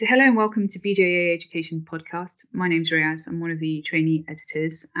Hello and welcome to BJA Education Podcast. My name's Riaz. I'm one of the trainee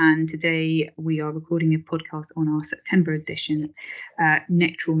editors, and today we are recording a podcast on our September edition,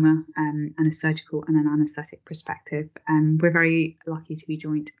 neck trauma and a surgical and an anaesthetic perspective. We're very lucky to be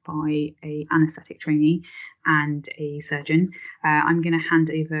joined by an anaesthetic trainee and a surgeon. I'm going to hand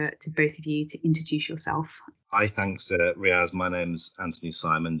over to both of you to introduce yourself. Hi, thanks, Riaz. My name's Anthony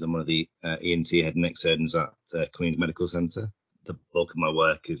Simons. I'm one of the ENT head and neck surgeons at Queen's Medical Centre. The bulk of my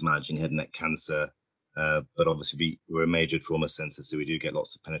work is managing head and neck cancer, but obviously we're a major trauma centre, so we do get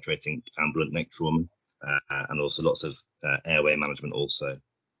lots of penetrating and blunt neck trauma, and also lots of airway management also.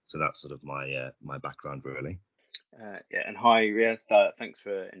 So that's sort of my background, really. And hi, Riaz. Thanks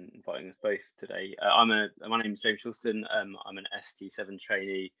for inviting us both today. My name is James Shilston. I'm an ST7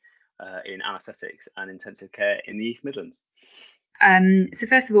 trainee in anaesthetics and intensive care in the East Midlands. So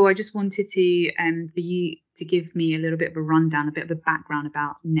first of all, I just wanted to for you to give me a little bit of a rundown, a bit of a background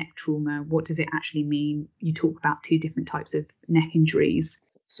about neck trauma. What does it actually mean? You talk about two different types of neck injuries.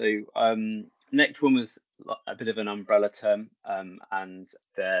 So neck trauma is a bit of an umbrella term, and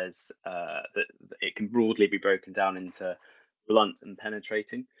there's it can broadly be broken down into blunt and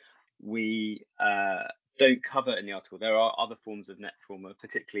penetrating. We don't cover in the article. There are other forms of neck trauma,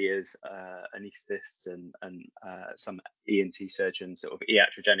 particularly as anaesthetists and some ENT surgeons, sort of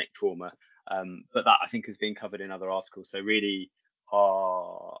iatrogenic trauma, but that I think has been covered in other articles. So really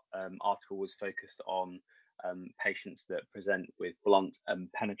our article was focused on patients that present with blunt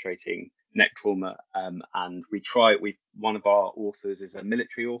and penetrating neck trauma, and one of our authors is a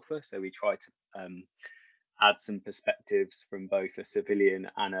military author, so we try to add some perspectives from both a civilian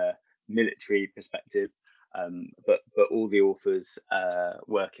and a military perspective, but all the authors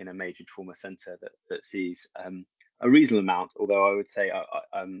work in a major trauma centre that sees a reasonable amount, although I would say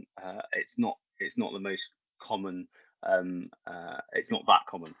it's not the most common. It's not that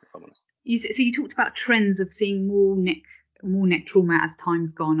common, if I'm honest. So you talked about trends of seeing more neck trauma as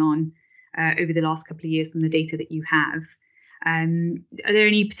time's gone on over the last couple of years from the data that you have. Are there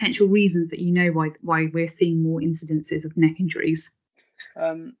any potential reasons that you know why we're seeing more incidences of neck injuries?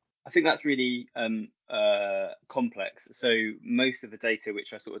 I think that's really complex. So most of the data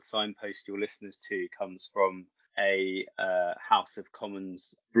which I sort of signpost your listeners to comes from a House of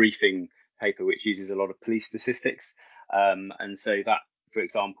Commons briefing paper which uses a lot of police statistics, and so that, for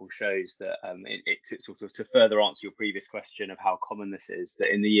example, shows that it sort of, to further answer your previous question of how common this is,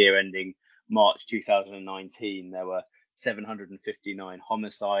 that in the year ending March 2019 there were 759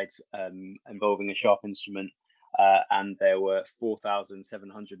 homicides involving a sharp instrument, and there were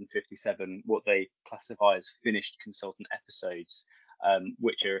 4,757 what they classify as finished consultant episodes,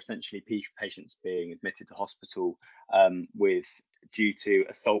 which are essentially patients being admitted to hospital due to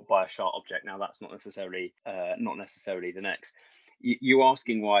assault by a sharp object. Now that's not necessarily the next. You're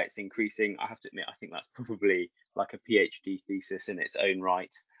asking why it's increasing. I have to admit, I think that's probably like a PhD thesis in its own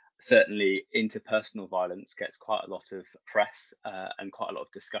right. Certainly interpersonal violence gets quite a lot of press and quite a lot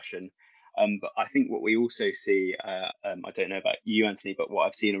of discussion. But I think what we also see, I don't know about you, Anthony, but what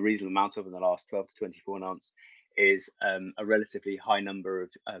I've seen a reasonable amount of in the last 12 to 24 months is a relatively high number of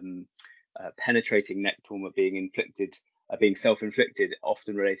penetrating neck trauma being self-inflicted,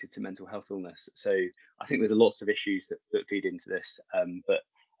 often related to mental health illness. So I think there's lots of issues that feed into this, but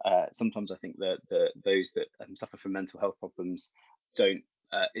sometimes I think that those that suffer from mental health problems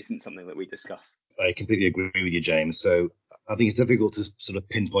isn't something that we discuss. I completely agree with you, James. So I think it's difficult to sort of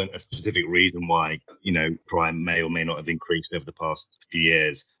pinpoint a specific reason why, crime may or may not have increased over the past few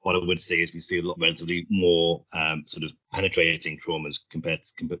years. What I would say is we see a lot relatively more sort of penetrating traumas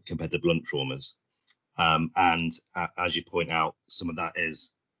compared to blunt traumas. And as you point out, some of that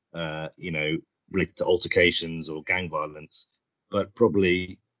is, related to altercations or gang violence, but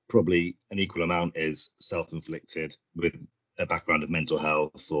probably an equal amount is self-inflicted with a background of mental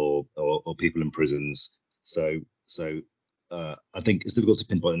health or people in prisons. So I think it's difficult to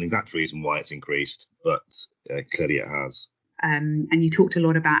pinpoint an exact reason why it's increased, but clearly it has. And you talked a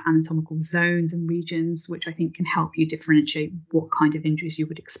lot about anatomical zones and regions, which I think can help you differentiate what kind of injuries you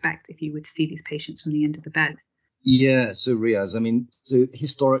would expect if you were to see these patients from the end of the bed. Yeah, so Riaz, so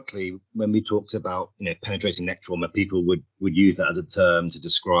historically, when we talked about penetrating neck trauma, people would use that as a term to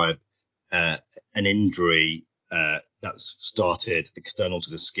describe an injury that's started external to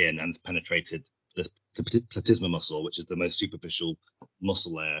the skin and penetrated the platysma muscle, which is the most superficial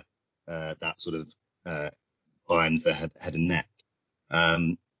muscle layer that sort of binds the head and neck.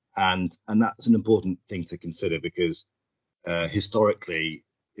 And that's an important thing to consider because historically,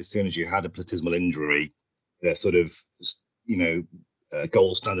 as soon as you had a platysmal injury, the sort of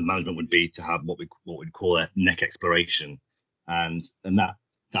gold standard management would be to have what we'd call a neck exploration, and that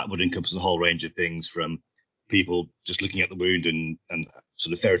that would encompass a whole range of things, from people just looking at the wound and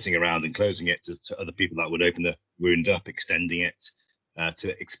sort of ferreting around and closing it, to other people that would open the wound up, extending it,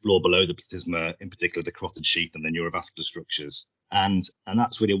 to explore below the platysma, in particular the carotid sheath and the neurovascular structures. And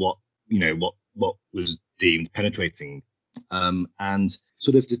that's really what was deemed penetrating. And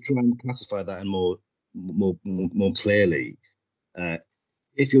sort of to try and classify that and more clearly,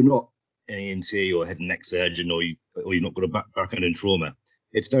 if you're not an ENT or head and neck surgeon, or you've not got a background in trauma,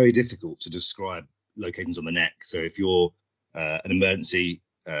 it's very difficult to describe locations on the neck. So if you're an emergency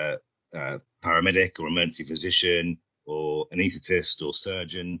paramedic or emergency physician or anaesthetist or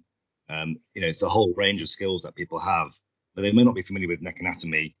surgeon, it's a whole range of skills that people have, but they may not be familiar with neck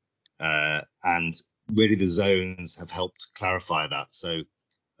anatomy, and really the zones have helped clarify that. So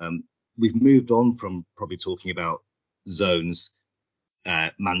we've moved on from probably talking about zones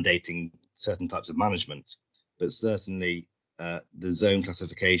mandating certain types of management, but certainly the zone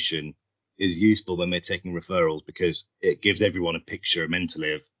classification is useful when we're taking referrals, because it gives everyone a picture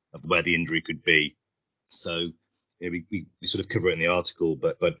mentally of where the injury could be. So we sort of cover it in the article,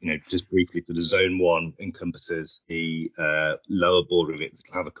 but just briefly, the zone 1 encompasses the lower border of its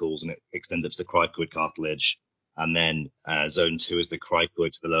clavicles, and it extends up to the cricoid cartilage. And then zone 2 is the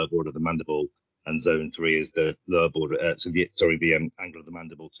cricoid to the lower border of the mandible, and zone 3 is the lower border, the angle of the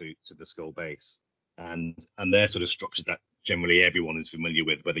mandible to the skull base. And they're sort of structures that generally everyone is familiar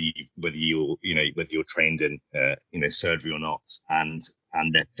with, whether you're trained in surgery or not, and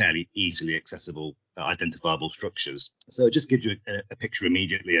they're fairly easily accessible, identifiable structures. So it just gives you a picture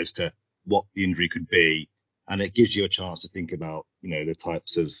immediately as to what the injury could be, and it gives you a chance to think about the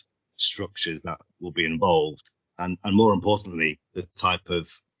types of structures that will be involved, and more importantly, the type of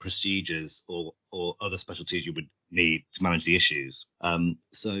procedures or other specialties you would need to manage the issues.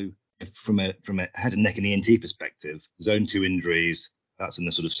 So from a head and neck and ENT perspective, zone 2 injuries, that's in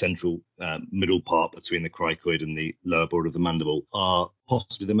the sort of central middle part between the cricoid and the lower border of the mandible, are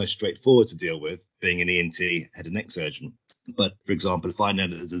possibly the most straightforward to deal with, being an ENT head and neck surgeon. But for example, if I know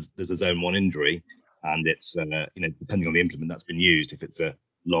that there's a zone 1 injury, and it's depending on the implement that's been used, if it's a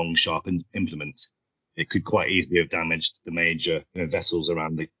long, sharp implement, it could quite easily have damaged the major vessels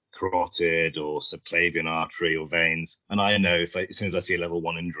around the carotid or subclavian artery or veins. And I know as soon as I see a level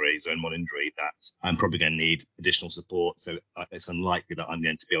 1 injury, zone 1 injury, that I'm probably going to need additional support. So it's unlikely that I'm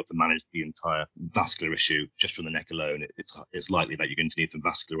going to be able to manage the entire vascular issue just from the neck alone. It's likely that you're going to need some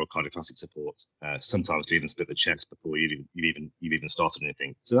vascular or cardiothoracic support, sometimes to even split the chest before you've even started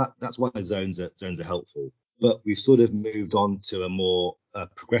anything. So that's why zones are helpful. But we've sort of moved on to a more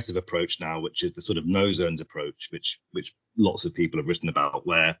progressive approach now, which is the sort of no zones approach, which lots of people have written about,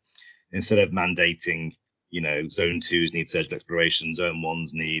 where instead of mandating, zone 2s need surgical exploration, zone 1s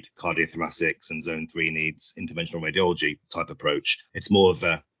need cardiothoracics, and zone 3 needs interventional radiology type approach, it's more of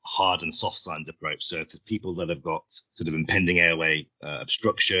a hard and soft signs approach. So if there's people that have got sort of impending airway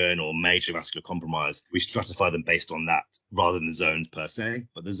obstruction or major vascular compromise, we stratify them based on that rather than the zones per se.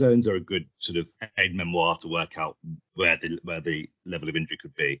 But the zones are a good sort of aid memoir to work out where the level of injury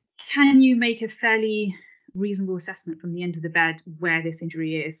could be. Can you make a fairly reasonable assessment from the end of the bed where this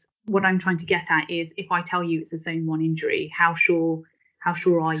injury is? What I'm trying to get at is, if I tell you it's a zone 1 injury, how sure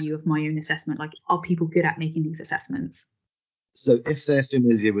are you of my own assessment? Like, are people good at making these assessments? So if they're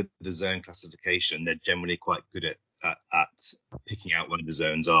familiar with the zone classification, they're generally quite good at picking out where the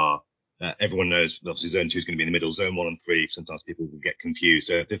zones are. Everyone knows, obviously, zone 2 is going to be in the middle. Zone 1 and 3, sometimes people will get confused.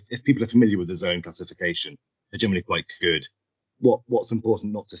 So if people are familiar with the zone classification, they're generally quite good. What's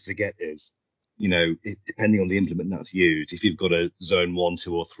important not to forget is, depending on the implement that's used, if you've got a zone 1,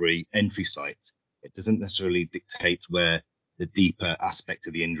 2, or 3 entry site, it doesn't necessarily dictate where the deeper aspect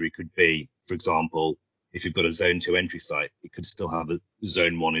of the injury could be. For example, if you've got a zone 2 entry site, it could still have a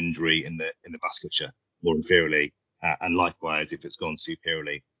zone 1 injury in the vasculature more inferiorly, and likewise if it's gone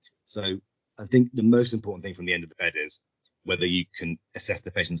superiorly. So I think the most important thing from the end of the bed is whether you can assess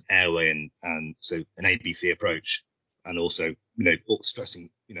the patient's airway, and so an ABC approach, and also stressing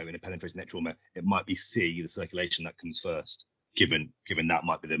in a penetrating neck trauma, it might be C, the circulation, that comes first, given that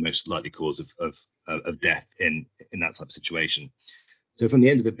might be the most likely cause of death in that type of situation. So from the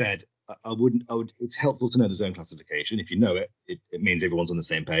end of the bed, I would. It's helpful to know the zone classification. If you know it, it means everyone's on the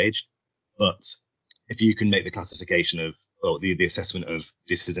same page. But if you can make the classification of, or the assessment of,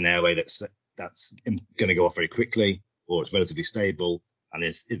 this is an airway that's going to go off very quickly, or it's relatively stable, and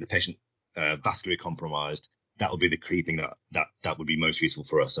is the patient vascularly compromised, that would be the key thing that would be most useful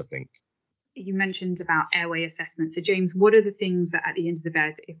for us, I think. you mentioned about airway assessment. So James, what are the things that at the end of the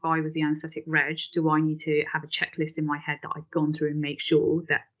bed, if I was the anaesthetic reg, do I need to have a checklist in my head that I've gone through and make sure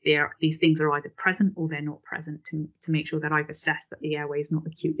that these things are either present or they're not present to make sure that I've assessed that the airway is not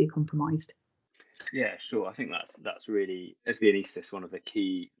acutely compromised? Yeah, sure. I think that's really, as the anaesthetist, one of the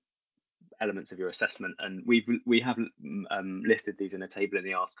key elements of your assessment, and we have listed these in a table in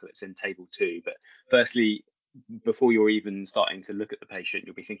the article. It's in table 2. But firstly, before you're even starting to look at the patient,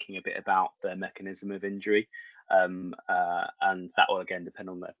 you'll be thinking a bit about their mechanism of injury, and that will again depend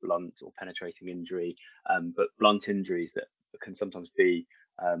on their blunt or penetrating injury. But blunt injuries that can sometimes be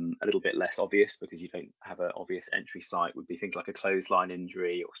a little bit less obvious because you don't have an obvious entry site would be things like a clothesline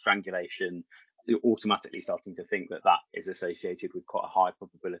injury or strangulation. You're automatically starting to think that is associated with quite a high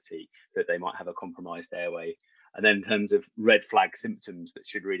probability that they might have a compromised airway. And then in terms of red flag symptoms that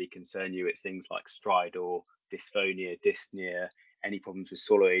should really concern you, it's things like stridor, dysphonia, dyspnea, any problems with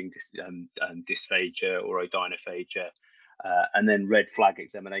swallowing, dysphagia or odynophagia. And then red flag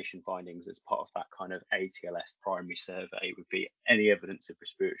examination findings as part of that kind of ATLS primary survey would be any evidence of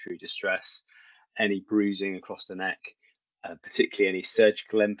respiratory distress, any bruising across the neck, particularly any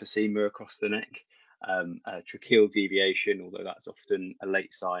surgical emphysema across the neck, tracheal deviation, although that's often a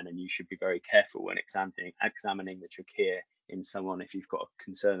late sign, and you should be very careful when examining the trachea in someone if you've got a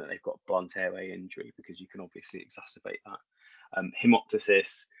concern that they've got blunt airway injury, because you can obviously exacerbate that.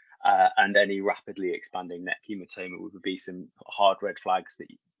 Hemoptysis and any rapidly expanding neck hematoma would be some hard red flags that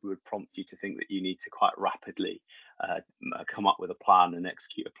would prompt you to think that you need to quite rapidly come up with a plan and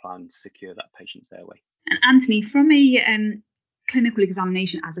execute a plan to secure that patient's airway. And Anthony, from a clinical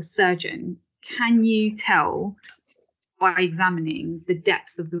examination as a surgeon, can you tell by examining the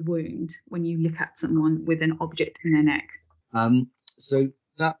depth of the wound when you look at someone with an object in their neck? So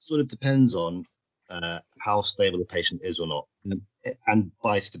that sort of depends on how stable the patient is or not. And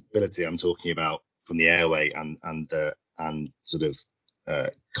by stability, I'm talking about from the airway and sort of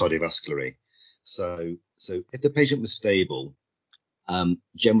cardiovascularly. So if the patient was stable,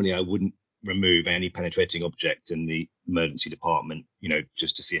 generally I wouldn't remove any penetrating object in the emergency department,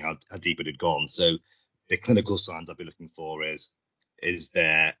 just to see how deep it had gone. So the clinical signs I'd be looking for is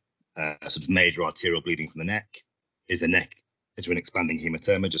there a sort of major arterial bleeding from the neck? Is there an expanding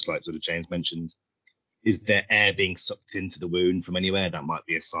hematoma, just like sort of James mentioned? Is there air being sucked into the wound from anywhere? That might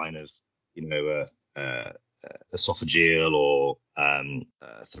be a sign of, esophageal or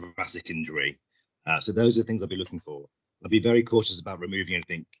thoracic injury. So those are the things I'd be looking for. I'd be very cautious about removing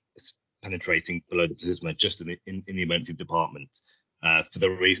anything penetrating below the platysma just in the emergency department, for the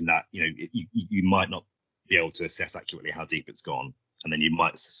reason that you might not be able to assess accurately how deep it's gone, and then you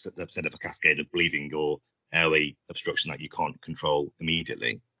might set up a cascade of bleeding or airway obstruction that you can't control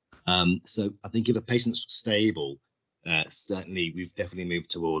immediately. So I think if a patient's stable, certainly we've definitely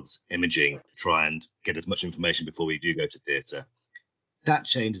moved towards imaging to try and get as much information before we do go to theatre. That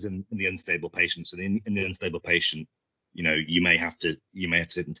changes in the unstable patient. So in the unstable patient, you may have to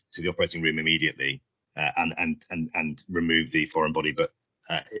to the operating room immediately and remove the foreign body, but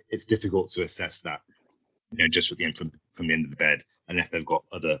it's difficult to assess that, just from the end of the bed, and if they've got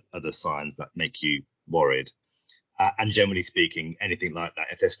other signs that make you worried. And generally speaking, anything like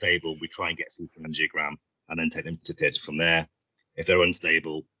that, if they're stable, we try and get a CT angiogram and then take them to theatre from there. If they're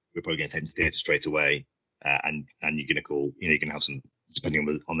unstable, we're probably going to take them to theatre straight away, and you're going to call, you're going to have some,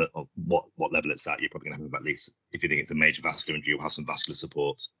 depending on what level it's at, you're probably going to have at least, if you think it's a major vascular injury, you'll have some vascular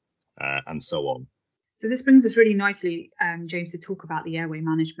support, and so on. So this brings us really nicely, James, to talk about the airway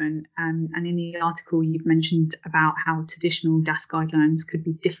management. And in the article, you've mentioned about how traditional DAS guidelines could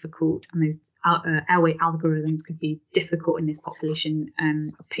be difficult, and those airway algorithms could be difficult in this population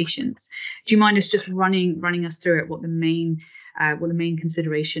of patients. Do you mind us just running us through it? What the main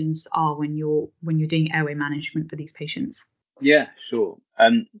considerations are when you're doing airway management for these patients? Yeah, sure.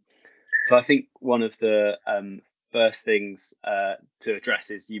 So I think one of the first things to address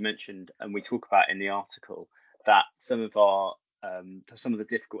is, you mentioned, and we talk about in the article, that some of the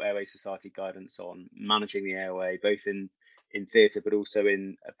difficult Airway Society guidance on managing the airway, both in theatre but also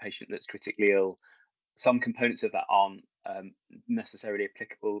in a patient that's critically ill, some components of that aren't necessarily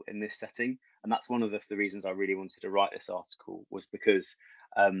applicable in this setting. And that's one of the reasons I really wanted to write this article, was because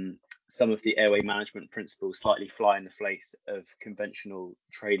some of the airway management principles slightly fly in the face of conventional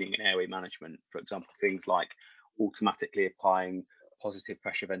training in airway management. For example, things like automatically applying positive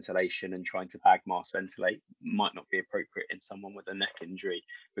pressure ventilation and trying to bag mask ventilate might not be appropriate in someone with a neck injury,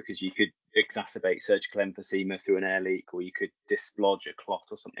 because you could exacerbate surgical emphysema through an air leak, or you could dislodge a clot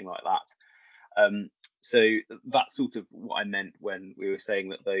or something like that. So that's sort of what I meant when we were saying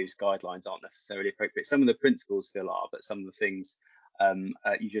that those guidelines aren't necessarily appropriate. Some of the principles still are, but some of the things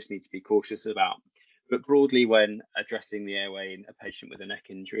you just need to be cautious about. But broadly, when addressing the airway in a patient with a neck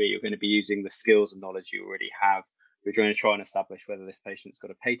injury, you're going to be using the skills and knowledge you already have. We're going to try and establish whether this patient's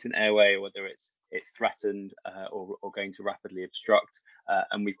got a patent airway or whether it's threatened or going to rapidly obstruct.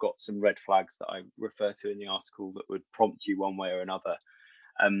 And we've got some red flags that I refer to in the article that would prompt you one way or another.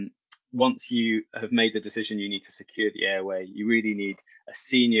 Once you have made the decision you need to secure the airway, you really need a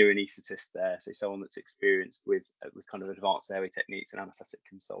senior anaesthetist there, so someone that's experienced with kind of advanced airway techniques, an anaesthetic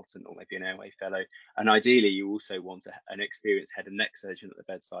consultant or maybe an airway fellow. And ideally, you also want an experienced head and neck surgeon at the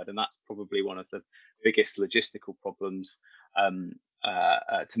bedside, and that's probably one of the biggest logistical problems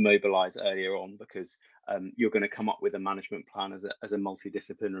to mobilise earlier on, because you're going to come up with a management plan as a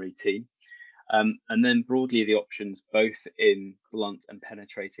multidisciplinary team. And then broadly, the options both in blunt and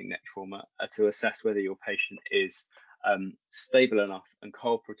penetrating neck trauma are to assess whether your patient is stable enough and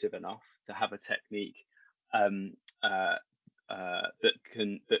cooperative enough to have a technique that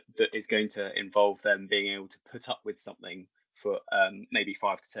is going to involve them being able to put up with something for maybe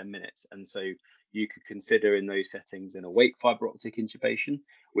 5 to 10 minutes. And so you could consider in those settings an awake fibre optic intubation,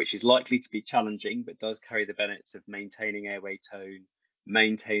 which is likely to be challenging, but does carry the benefits of maintaining airway tone,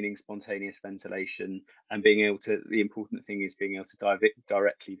 maintaining spontaneous ventilation, and being able to, the important thing is being able to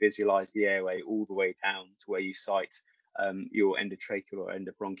directly visualize the airway all the way down to where you sight your endotracheal or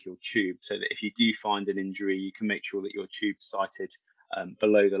endobronchial tube, so that if you do find an injury, you can make sure that your tube's sighted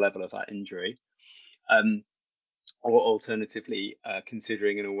below the level of that injury. Or alternatively,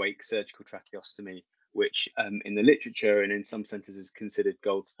 considering an awake surgical tracheostomy, which in the literature and in some centres is considered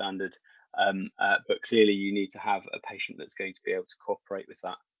gold standard. But clearly you need to have a patient that's going to be able to cooperate with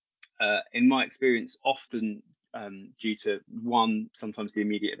that. In my experience, often due to one, sometimes the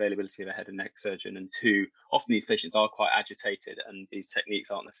immediate availability of a head and neck surgeon, and two, often these patients are quite agitated and these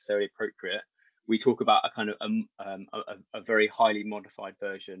techniques aren't necessarily appropriate. We talk about a kind of a very highly modified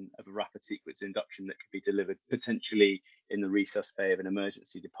version of a rapid sequence induction that could be delivered potentially in the resus bay of an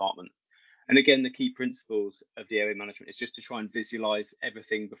emergency department. And again, the key principles of the airway management is just to try and visualize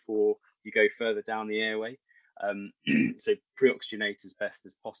everything before you go further down the airway. So pre-oxygenate as best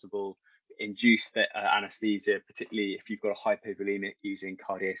as possible, induce the anesthesia, particularly if you've got a hypovolemic, using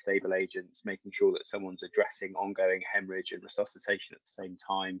cardiostable agents, making sure that someone's addressing ongoing hemorrhage and resuscitation at the same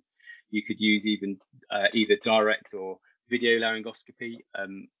time. You could use even either direct or video laryngoscopy.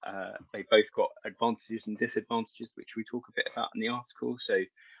 They both got advantages and disadvantages, which we talk a bit about in the article. So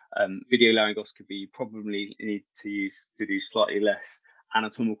video laryngoscopy, you probably need to do slightly less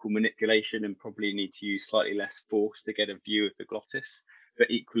anatomical manipulation and probably need to use slightly less force to get a view of the glottis.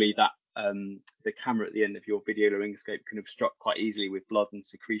 But equally, that the camera at the end of your video laryngoscope can obstruct quite easily with blood and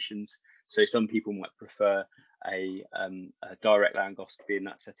secretions. So some people might prefer a direct laryngoscopy in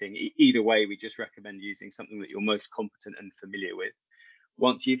that setting. Either way, we just recommend using something that you're most competent and familiar with.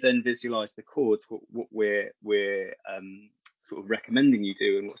 Once you've then visualized the chords, what we're sort of recommending you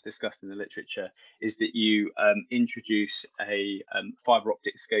do, and what's discussed in the literature, is that you introduce a fibre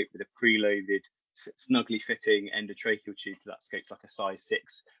optic scope with a preloaded, snugly fitting endotracheal tube to that scope, like a size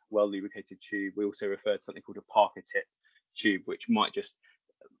 6 well lubricated tube. We also refer to something called a Parker tip tube, which might just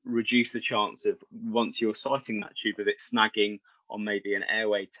reduce the chance of, once you're sighting that tube, of it snagging on maybe an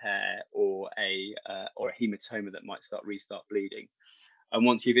airway tear or a hematoma that might restart bleeding. And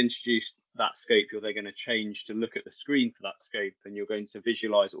once you've introduced that scope, you're then going to change to look at the screen for that scope, and you're going to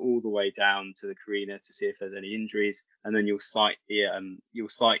visualize all the way down to the carina to see if there's any injuries, and then you'll sight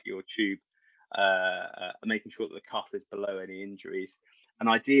your tube, making sure that the cuff is below any injuries. And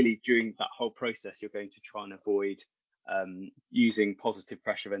ideally, during that whole process, you're going to try and avoid using positive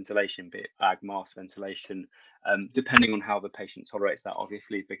pressure ventilation, be it bag mask ventilation, depending on how the patient tolerates that.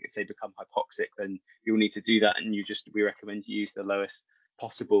 Obviously, if they become hypoxic, then you'll need to do that, and we recommend you use the lowest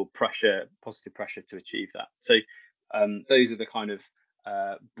possible positive pressure to achieve that. So those are the kind of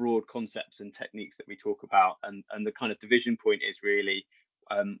broad concepts and techniques that we talk about, and the kind of division point is really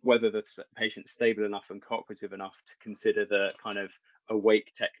whether the patient's stable enough and cooperative enough to consider the kind of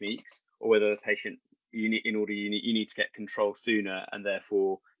awake techniques, or whether the patient you need to get control sooner, and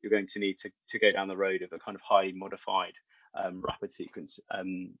therefore you're going to need to go down the road of a kind of highly modified rapid sequence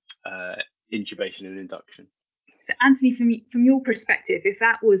intubation and induction. So Anthony, from your perspective, if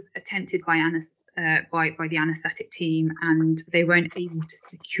that was attempted by the anaesthetic team and they weren't able to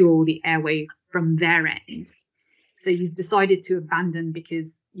secure the airway from their end, so you've decided to abandon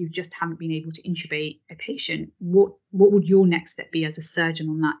because you just haven't been able to intubate a patient, what would your next step be as a surgeon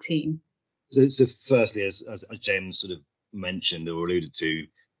on that team? So firstly, as James sort of mentioned or alluded to,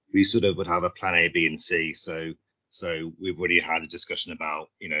 we sort of would have a plan A, B, and C. So we've already had a discussion about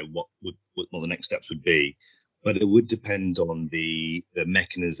what the next steps would be. but it would depend on the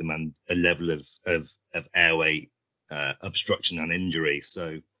mechanism and the level of airway obstruction and injury.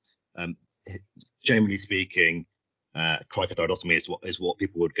 So, generally speaking, cricothyroidotomy is what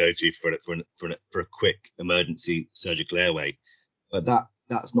people would go to for a quick emergency surgical airway, but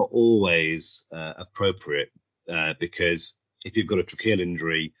that's not always appropriate because if you've got a tracheal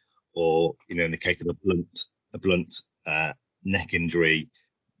injury, or in the case of a blunt neck injury,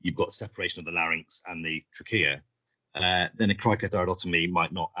 you've got separation of the larynx and the trachea, then a cricothyroidotomy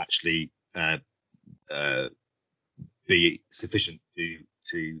might not actually be sufficient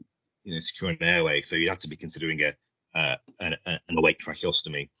to secure an airway. So you'd have to be considering an awake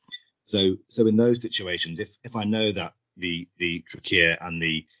tracheostomy. So in those situations, if I know that the trachea and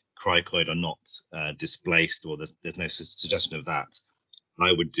the cricoid are not displaced, or there's no suggestion of that,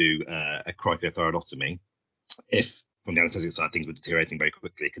 I would do a cricothyroidotomy if, from the anaesthetic side, things were deteriorating very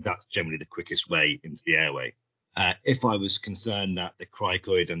quickly, because that's generally the quickest way into the airway. If I was concerned that the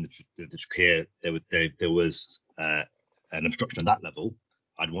cricoid and the trachea, there was an obstruction at that level,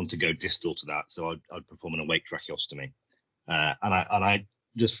 I'd want to go distal to that, so I'd perform an awake tracheostomy. And I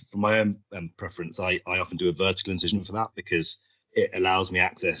just, from my own preference, I often do a vertical incision for that, because it allows me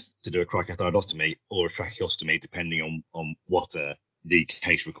access to do a cricothyroidotomy or a tracheostomy, depending on what the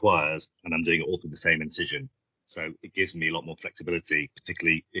case requires, and I'm doing it all through the same incision. So it gives me a lot more flexibility,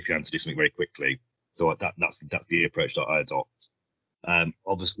 particularly if you have to do something very quickly. So that's the approach that I adopt.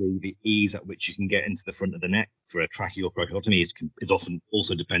 Obviously, the ease at which you can get into the front of the neck for a tracheal cricothyroidotomy is often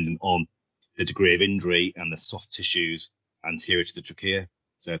also dependent on the degree of injury and the soft tissues anterior to the trachea.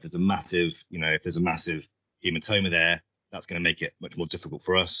 So if there's a massive hematoma there, that's going to make it much more difficult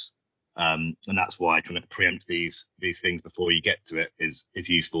for us. And that's why trying to preempt these things before you get to it is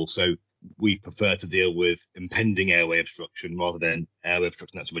useful. So we prefer to deal with impending airway obstruction rather than airway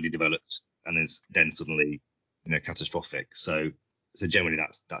obstruction that's already developed and is then suddenly catastrophic. So generally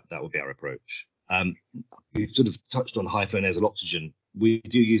that would be our approach. We've sort of touched on high flow nasal oxygen. We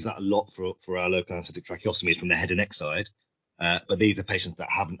do use that a lot for our local anaesthetic tracheostomies from the head and neck side, but these are patients that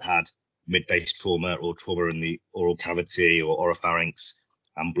haven't had mid-face trauma or trauma in the oral cavity or oropharynx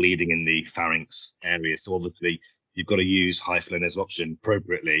and bleeding in the pharynx area. So obviously you've got to use high flow nasal oxygen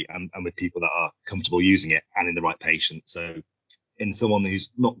appropriately and with people that are comfortable using it and in the right patient. So in someone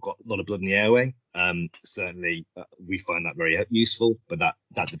who's not got a lot of blood in the airway, certainly we find that very useful, but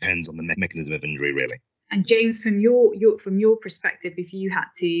that depends on the mechanism of injury, really. And James, from your perspective, if you had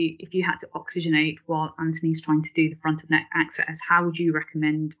to oxygenate while Anthony's trying to do the front of neck access, how would you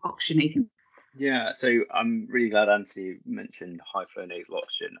recommend oxygenating? Yeah, so I'm really glad Anthony mentioned high flow nasal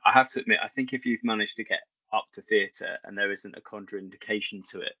oxygen. I have to admit, I think if you've managed to get up to theatre and there isn't a contraindication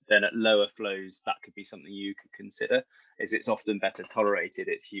to it, then at lower flows that could be something you could consider, as it's often better tolerated,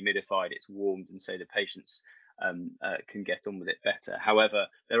 it's humidified, it's warmed, and so the patients can get on with it better. However,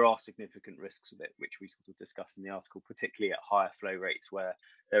 there are significant risks with it, which we sort of discuss in the article, particularly at higher flow rates, where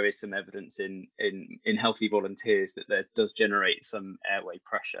there is some evidence in healthy volunteers that there does generate some airway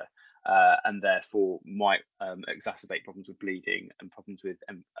pressure, and therefore might exacerbate problems with bleeding and problems with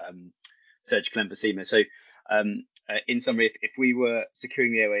surgical emphysema. So in summary, if we were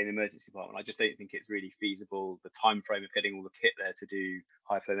securing the airway in the emergency department, I just don't think it's really feasible, the time frame of getting all the kit there to do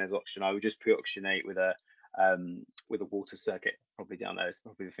high flow nasal oxygen. I would just pre-oxygenate with a water circuit, probably down there is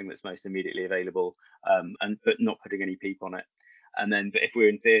probably the thing that's most immediately available, but not putting any PEEP on it. And then, but if we're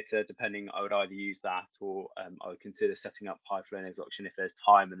in theatre, depending, I would either use that or I would consider setting up high flow nasal oxygen if there's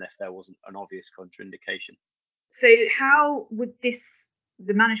time and if there wasn't an obvious contraindication. So how would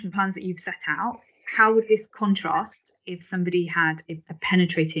the management plans that you've set out, how would this contrast if somebody had a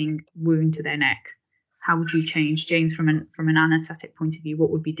penetrating wound to their neck? How would you change, James, from an anaesthetic point of view? What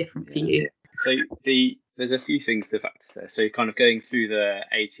would be different for you? So there's a few things to factor there. So kind of going through the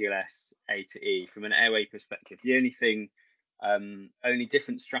ATLS A to E from an airway perspective, the only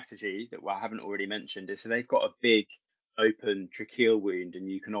different strategy that I haven't already mentioned is, so they've got a big open tracheal wound, and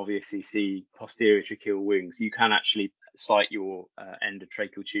you can obviously see posterior tracheal wings. You can actually slide your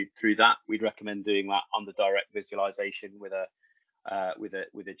endotracheal tube through that. We'd recommend doing that under direct visualization with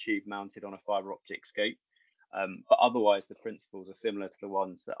a tube mounted on a fiber optic scope. But otherwise, the principles are similar to the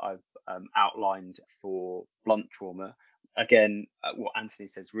ones that I've outlined for blunt trauma. Again, what Anthony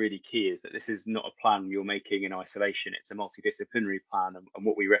says really key is that this is not a plan you're making in isolation. It's a multidisciplinary plan, and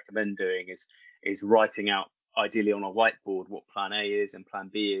what we recommend doing is writing out, ideally on a whiteboard, what plan A is and plan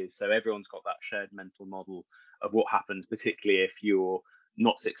B is, so everyone's got that shared mental model of what happens, particularly if you're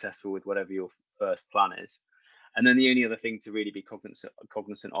not successful with whatever your first plan is. And then the only other thing to really be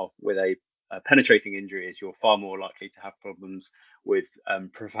cognizant of with a penetrating injuries, you're far more likely to have problems with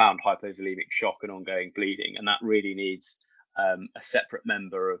profound hypovolemic shock and ongoing bleeding. And that really needs a separate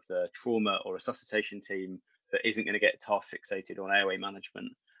member of the trauma or resuscitation team that isn't going to get task fixated on airway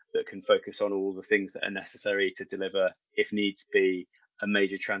management, that can focus on all the things that are necessary to deliver, if needs be, a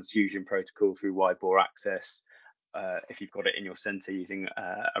major transfusion protocol through wide bore access. If you've got it in your centre, using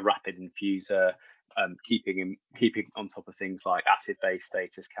a rapid infuser, keeping on top of things like acid-base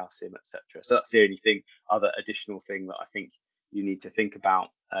status, calcium, etc. So that's the only other additional thing that I think you need to think about.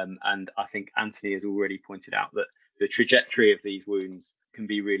 And I think Anthony has already pointed out that the trajectory of these wounds can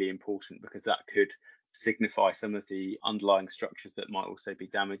be really important, because that could signify some of the underlying structures that might also be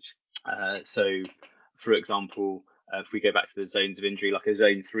damaged. So, for example, if we go back to the zones of injury, like a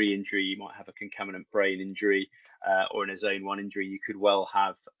zone 3 injury, you might have a concaminant brain injury, or in a zone 1 injury, you could well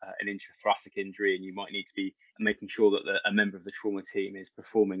have an intrathoracic injury, and you might need to be making sure that a member of the trauma team is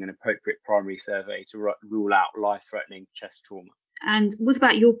performing an appropriate primary survey to rule out life-threatening chest trauma. And what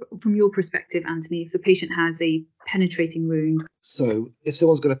about from your perspective, Anthony, if the patient has a penetrating wound? So if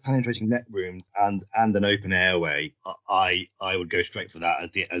someone's got a penetrating neck wound and an open airway, I would go straight for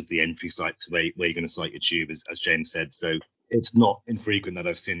that as the entry site to where you're going to site your tube, as James said. So it's not infrequent that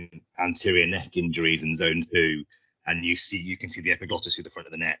I've seen anterior neck injuries in zone 2, and you can see the epiglottis through the front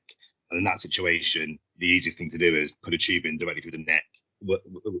of the neck. And in that situation, the easiest thing to do is put a tube in directly through the neck.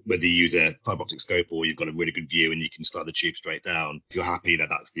 Whether you use a fibre optic scope or you've got a really good view and you can slide the tube straight down, if you're happy that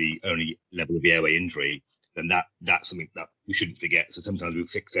that's the only level of the airway injury, then that's something that we shouldn't forget. So sometimes we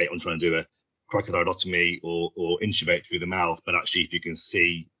fixate on trying to do a cricothyroidotomy or intubate through the mouth, but actually if you can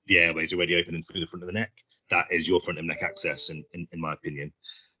see the airways already opening through the front of the neck, that is your front of neck access, in my opinion.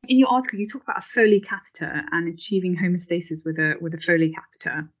 In your article, you talk about a Foley catheter and achieving homeostasis with a Foley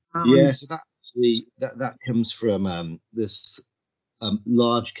catheter. Yeah, so that comes from this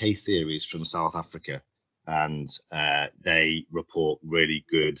large case series from South Africa, and they report really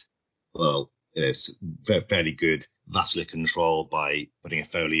good, fairly good vascular control by putting a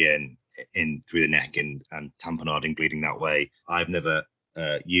Foley in through the neck and tamponading, bleeding that way. I've never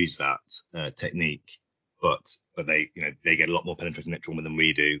used that technique, but they get a lot more penetrating neck trauma than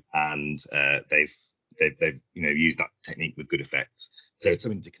we do, and they've used that technique with good effects. So it's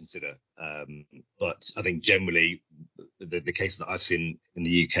something to consider. But I think generally the cases that I've seen in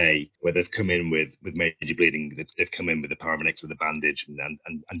the UK where they've come in with major bleeding, they've come in with the paramedics with a bandage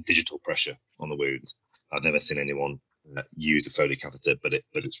and digital pressure on the wounds. I've never seen anyone use a Foley catheter, but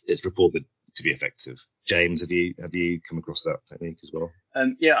it's reported to be effective. James, have you come across that technique as well?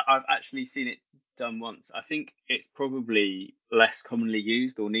 Yeah, I've actually seen it done once. I think it's probably less commonly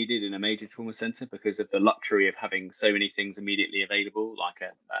used or needed in a major trauma centre because of the luxury of having so many things immediately available, like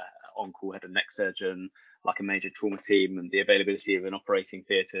a on-call head and neck surgeon, like a major trauma team, and the availability of an operating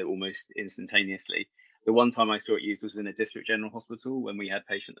theatre almost instantaneously. The one time I saw it used was in a district general hospital when we had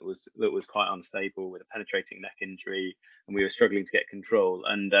a patient that was quite unstable with a penetrating neck injury, and we were struggling to get control.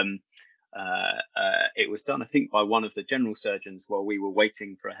 And it was done, I think, by one of the general surgeons while we were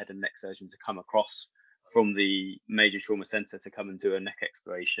waiting for a head and neck surgeon to come across from the major trauma centre to come and do a neck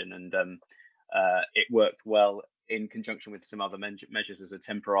exploration. And it worked well in conjunction with some other measures as a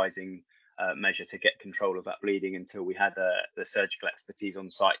temporising measure to get control of that bleeding until we had the surgical expertise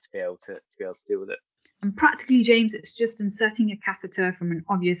on site to be able to deal with it. And practically, James, it's just inserting a catheter from an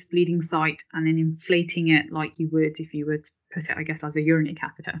obvious bleeding site and then inflating it like you would if you were to put it, I guess, as a urinary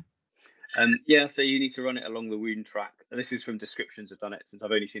catheter. Yeah, so you need to run it along the wound track. This is from descriptions I've done it, since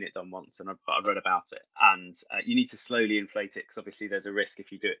I've only seen it done once, and I've read about it. And you need to slowly inflate it because obviously there's a risk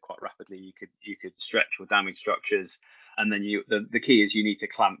if you do it quite rapidly, you could stretch or damage structures. And then the key is you need to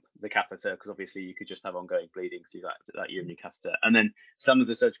clamp the catheter because obviously you could just have ongoing bleeding through that urinary catheter. And then some of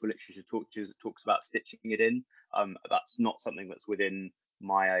the surgical literature talks about stitching it in. That's not something that's within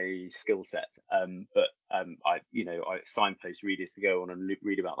my skill set, but I signpost readers to go on and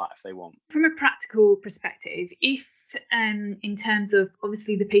read about that if they want. From a practical perspective, if in terms of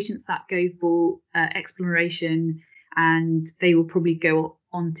obviously the patients that go for exploration, and they will probably go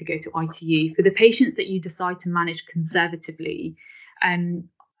on to go to ITU, for the patients that you decide to manage conservatively,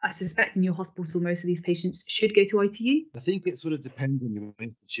 I suspect in your hospital, most of these patients should go to ITU. I think it sort of depends on your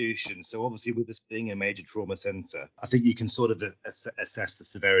institution. So obviously with this being a major trauma centre, I think you can sort of assess the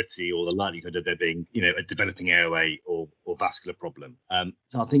severity or the likelihood of there being, a developing airway or vascular problem.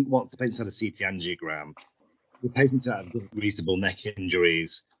 So I think once the patient's had a CT angiogram, the patients that have reasonable neck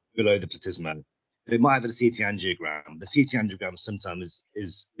injuries below the platysma, they might have a CT angiogram. The CT angiogram sometimes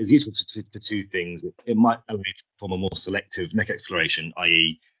is useful for two things. It might allow you to perform a more selective neck exploration,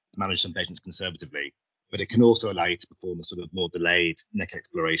 i.e. manage some patients conservatively. but it can also allow you to perform a sort of more delayed neck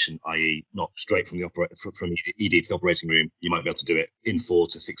exploration, i.e. not straight from from ED to the operating room. You might be able to do it in 4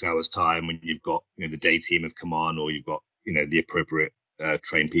 to 6 hours time when you've got, the day team have come on, or you've got, the appropriate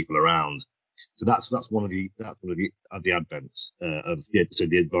trained people around. So that's one of the advents so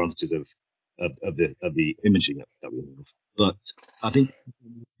the advantages of the imaging that we have. But I think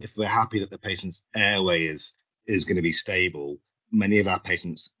if we're happy that the patient's airway is going to be stable, many of our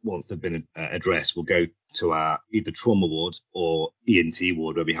patients, once they've been addressed, will go to our either trauma ward or ENT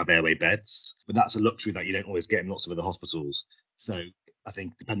ward where we have airway beds. But that's a luxury that you don't always get in lots of other hospitals. So I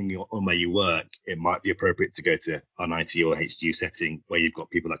think depending on where you work, it might be appropriate to go to an IT or HDU setting where you've got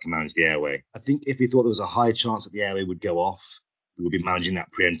people that can manage the airway. I think if we thought there was a high chance that the airway would go off, we would be managing that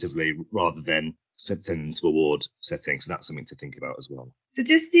preemptively rather than sending into a ward setting. So that's something to think about as well. So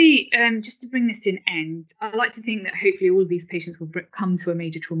just to bring this to an end, I like to think that hopefully all of these patients will come to a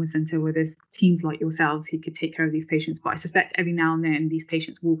major trauma centre where there's teams like yourselves who could take care of these patients. But I suspect every now and then these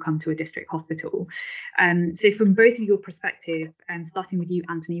patients will come to a district hospital. So from both of your perspective, and starting with you,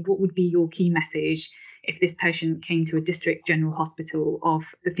 Anthony, what would be your key message if this patient came to a district general hospital of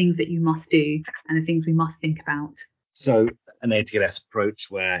the things that you must do and the things we must think about? So an ATLS approach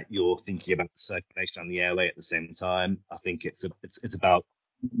where you're thinking about the circulation and the airway at the same time. I think it's about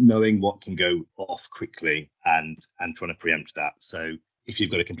knowing what can go off quickly and trying to preempt that. So if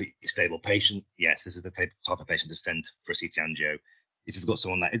you've got a completely stable patient, yes, this is the type of patient to send for a CT angio. If you've got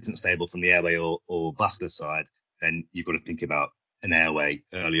someone that isn't stable from the airway or vascular side, then you've got to think about an airway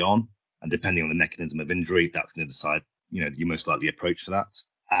early on. And depending on the mechanism of injury, that's going to decide, your most likely approach for that.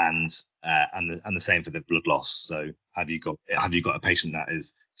 And the same for the blood loss. So have you got a patient that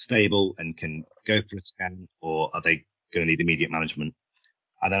is stable and can go for a scan, or are they going to need immediate management?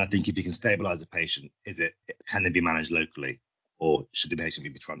 And then I think if you can stabilize a patient, can they be managed locally, or should the patient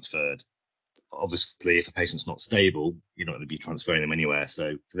be transferred? Obviously, if a patient's not stable, you're not going to be transferring them anywhere.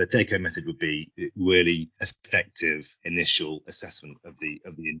 So the take-home message would be really effective initial assessment of the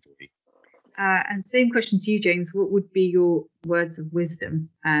injury. And same question to you, James. What would be your words of wisdom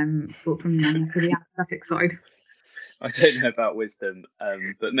for the anesthetic side? I don't know about wisdom,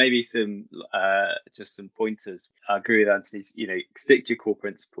 but maybe some pointers. I agree with Anthony's. Stick to your core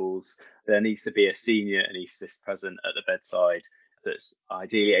principles. There needs to be a senior anaesthetist present at the bedside that's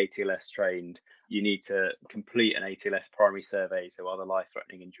ideally ATLS trained. You need to complete an ATLS primary survey so other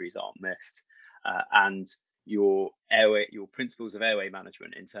life-threatening injuries aren't missed, and your principles of airway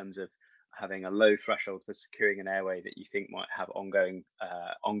management in terms of having a low threshold for securing an airway that you think might have ongoing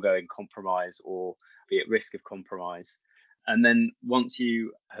compromise or be at risk of compromise. And then once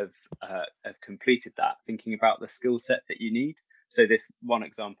you have completed that, thinking about the skill set that you need. So this one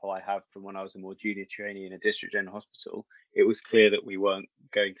example I have from when I was a more junior trainee in a district general hospital, it was clear that we weren't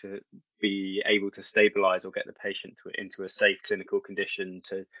going to be able to stabilise or get the patient into a safe clinical condition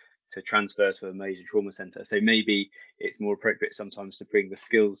to transfer to a major trauma centre. So maybe it's more appropriate sometimes to bring the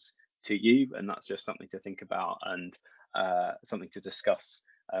skills to you, and that's just something to think about and something to discuss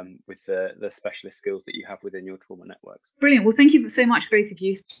with the specialist skills that you have within your trauma networks. Brilliant. Well, thank you so much, both of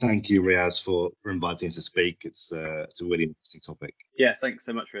you. Thank you, Riaz, for inviting us to speak. It's a really interesting topic. Yeah, thanks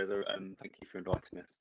so much, Riaz. Thank you for inviting us.